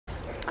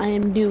I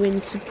am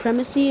doing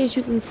supremacy, as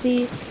you can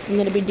see. I'm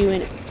gonna be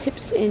doing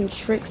tips and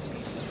tricks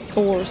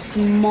for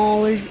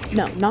smaller,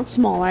 no, not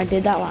smaller, I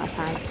did that last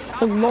time,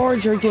 but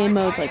larger game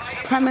modes like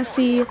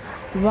supremacy,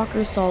 Walker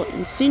Assault,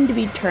 and soon to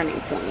be Turning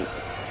Point.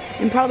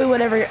 And probably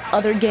whatever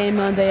other game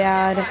mode they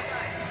add.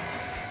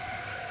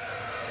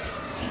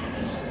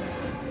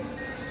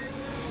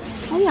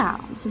 Oh yeah,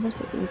 I'm supposed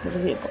to aim for the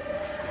vehicle.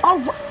 Oh,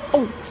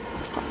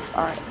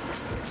 alright.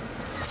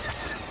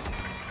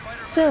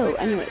 So,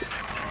 anyways.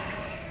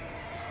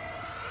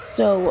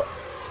 So,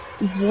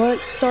 what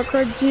star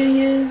cards do you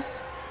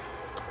use?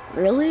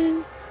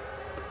 Really?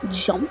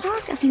 Jump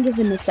pack, I think, is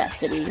a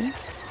necessity.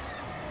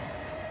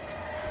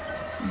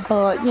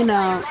 But, you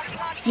know,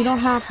 you don't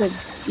have to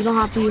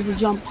use the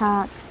jump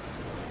pack.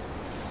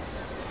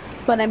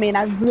 But I mean,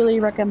 I really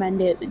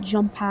recommend it. The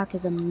jump pack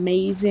is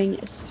amazing,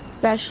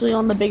 especially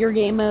on the bigger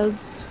game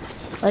modes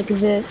like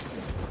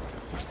this.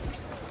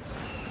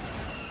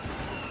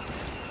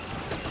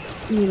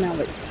 You know,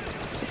 like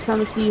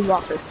Supremacy,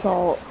 Walker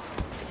Assault.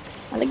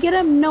 Did I get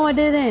him? No, I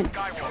didn't.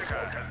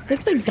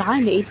 There's a guy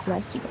in the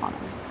H.V.S. on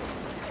him.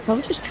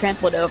 Probably just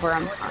trampled over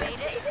him. Right.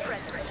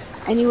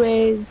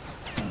 Anyways,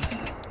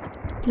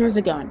 where's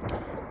it going?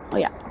 Oh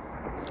yeah.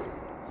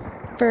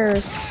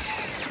 First,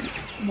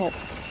 well,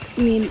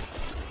 I mean,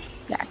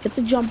 yeah, get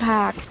the jump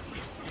pack.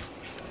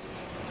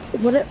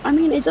 I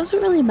mean, it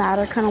doesn't really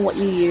matter kind of what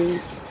you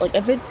use. Like,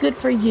 if it's good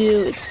for you,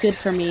 it's good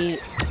for me.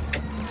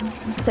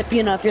 Except,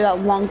 you know, if you're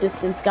that long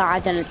distance guy,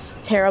 then it's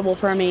terrible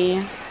for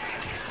me.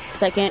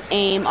 Because I can't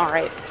aim.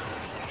 Alright.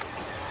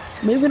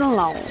 Moving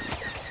along.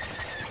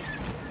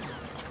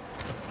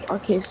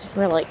 Okay, so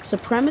for like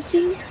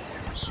supremacy,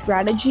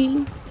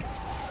 strategy,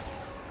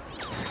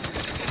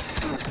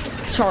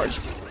 charge.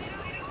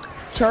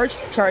 Charge.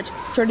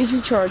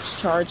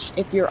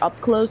 If you're up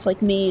close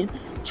like me,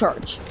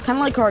 charge. Kind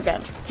of like cargo,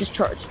 just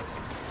charge.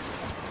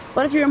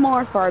 But if you're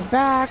more far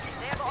back,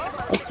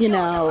 like, you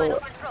know,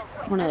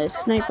 one of those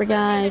sniper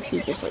guys,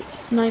 you just like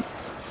snipe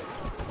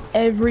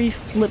every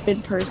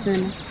flippin'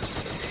 person.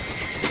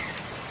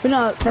 But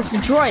no, that's a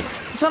droid.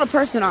 It's not a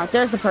person art.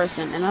 There's the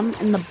person, and I'm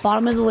in the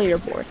bottom of the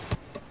leaderboard.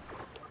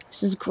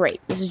 This is great.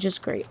 This is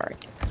just great.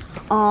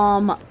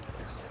 Alright.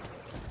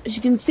 As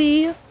you can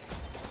see,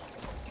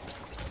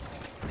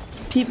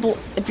 people,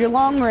 if you're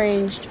long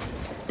ranged,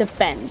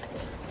 defend,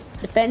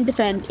 and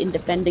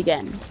defend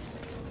again.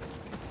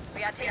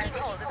 We are taking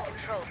hold of the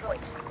control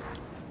point.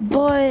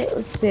 But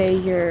let's say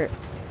you're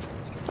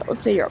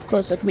up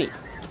close like me.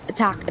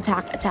 Attack.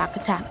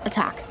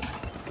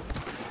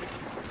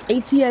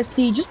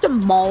 ATST, just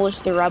demolish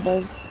the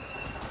rebels.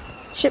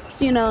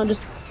 Ships, you know,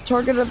 just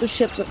target other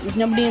ships. There's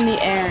nobody in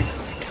the air.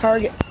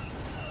 Target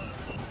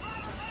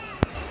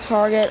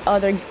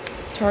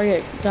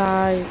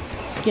guys.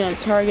 You know,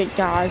 target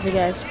guys, I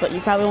guess. But you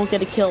probably won't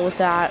get a kill with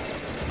that.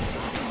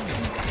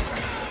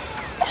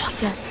 Oh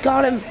yes,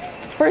 got him.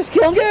 First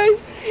kill, guys.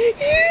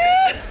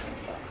 Yeah.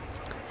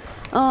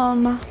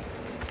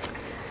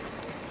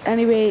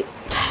 Anyway,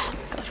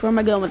 gosh, where am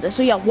I going with this?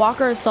 So yeah,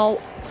 Walker Assault.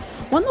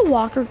 When the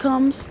Walker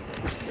comes,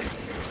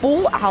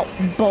 full out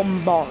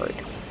bombard.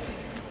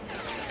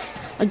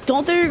 Like,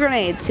 don't throw your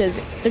grenades, because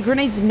the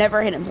grenades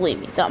never hit him, believe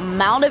me. The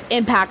amount of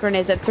impact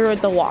grenades I threw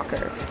at the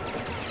Walker.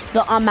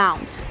 The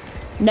amount.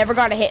 Never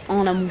got a hit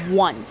on him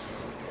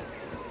once.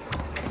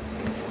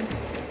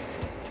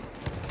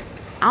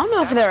 I don't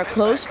know if they were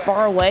close,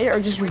 far away, or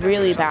just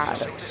really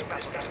bad.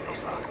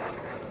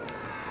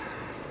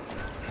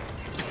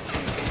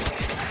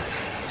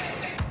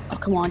 Oh,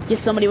 come on, get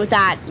somebody with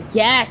that.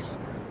 Yes!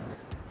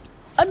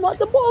 I'm at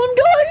the bottom,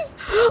 guys!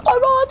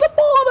 I'm at the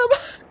bottom!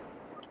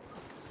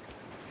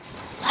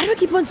 Why do I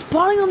keep on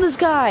spawning on this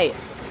guy?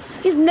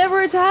 He's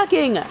never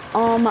attacking!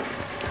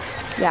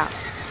 Yeah.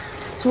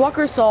 It's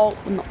Walker Assault.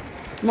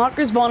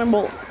 Walker's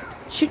vulnerable.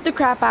 Shoot the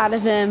crap out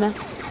of him.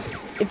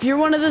 If you're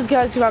one of those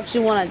guys who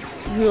actually want to,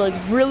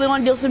 really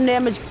want to deal some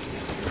damage,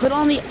 put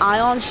on the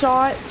ion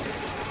shot.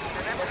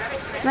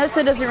 Notice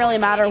it doesn't really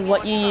matter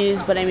what you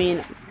use, but I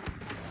mean,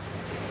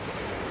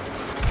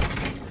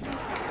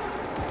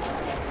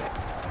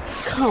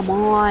 come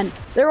on.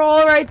 They're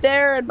all right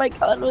there, and my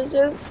gun was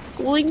just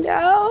cooling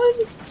down.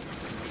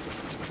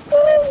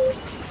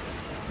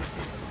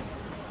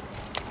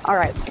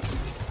 Alright.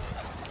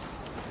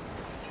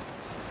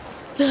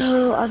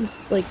 So, I'm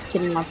just, like,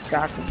 getting off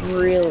track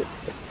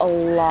a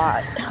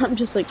lot. I'm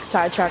just, like,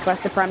 sidetracked by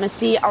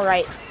supremacy.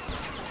 Alright.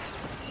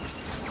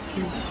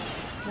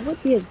 That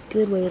would be a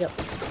good way to...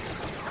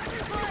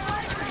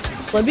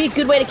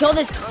 kill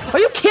this. Are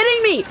you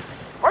kidding me?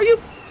 Are you...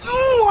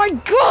 Oh my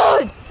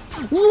god!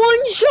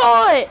 One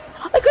shot!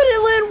 I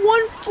couldn't land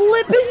one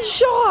flippin'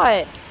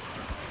 shot!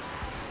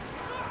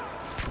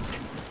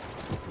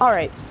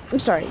 Alright, I'm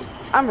sorry.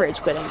 I'm rage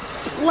quitting.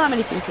 Let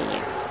me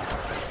continue.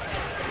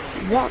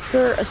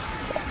 Walker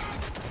Assault.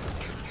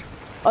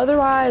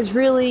 Otherwise,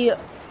 really,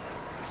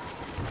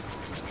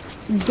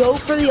 go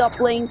for the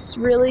uplinks,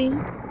 really.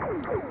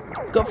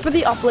 Go for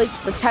the uplinks,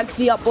 protect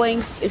the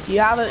uplinks. If you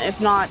haven't, if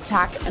not,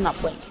 attack an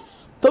uplink.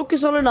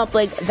 Focus on an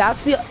uplink.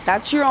 That's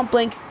your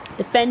uplink.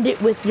 Defend it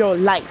with your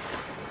life.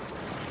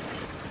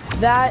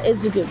 that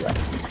is a good way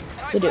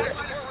to do it.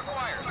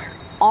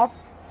 Off,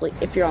 like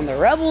if you're on the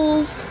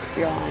Rebels, if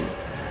you're on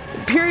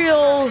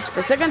Imperials.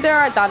 For a second there,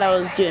 I thought I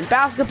was doing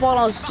basketball, and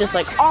I was just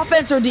like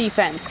offense or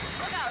defense.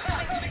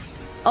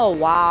 Oh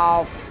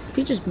wow,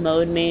 he just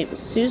mowed me as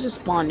soon as it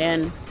spawned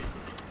in.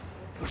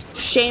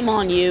 Shame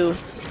on you.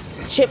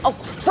 Shame. Oh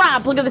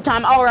crap! Look at the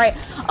time. All right.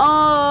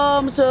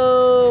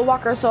 So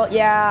Walker Assault.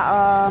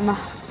 Yeah.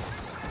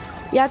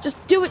 Yeah.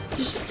 Just do it.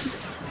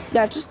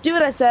 Just do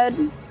it. I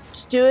said.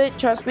 Just do it.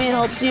 Trust me. It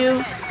helps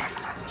you.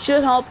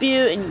 Should help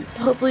you, and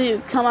hopefully you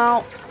come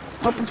out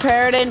more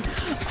prepared. And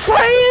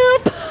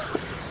cramp.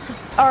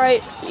 All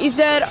right. He's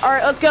dead. All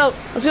right. Let's go.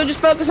 Let's go. Just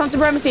focus on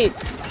supremacy.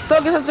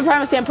 Focus on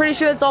supremacy. I'm pretty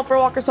sure that's all for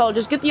Walker Assault.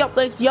 Just get the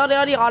uplinks. Yada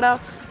yada yada.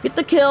 Get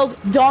the kills,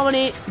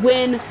 dominate,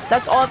 win.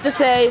 That's all I have to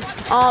say.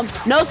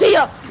 No see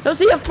ya. No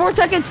see ya. 4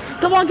 seconds.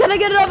 Come on, can I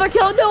get another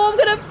kill? No, I'm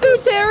gonna be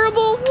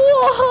terrible.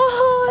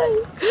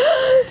 Why?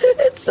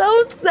 It's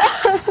so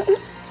sad.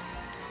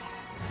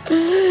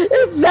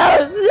 It's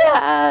so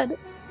sad.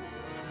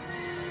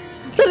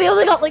 So they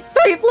only got like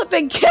 3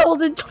 flipping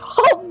kills and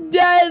 12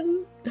 deaths.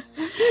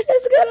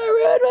 It's gonna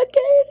ruin my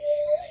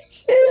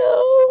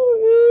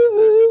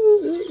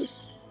game.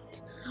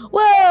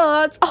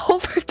 Well, that's all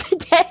for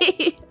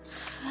today.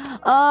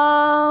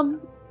 Oh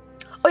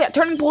yeah,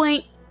 turning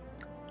point.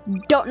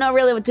 Don't know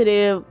really what to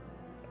do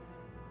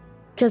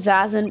because it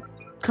hasn't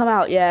come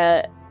out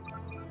yet.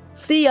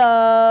 See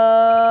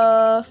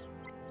ya.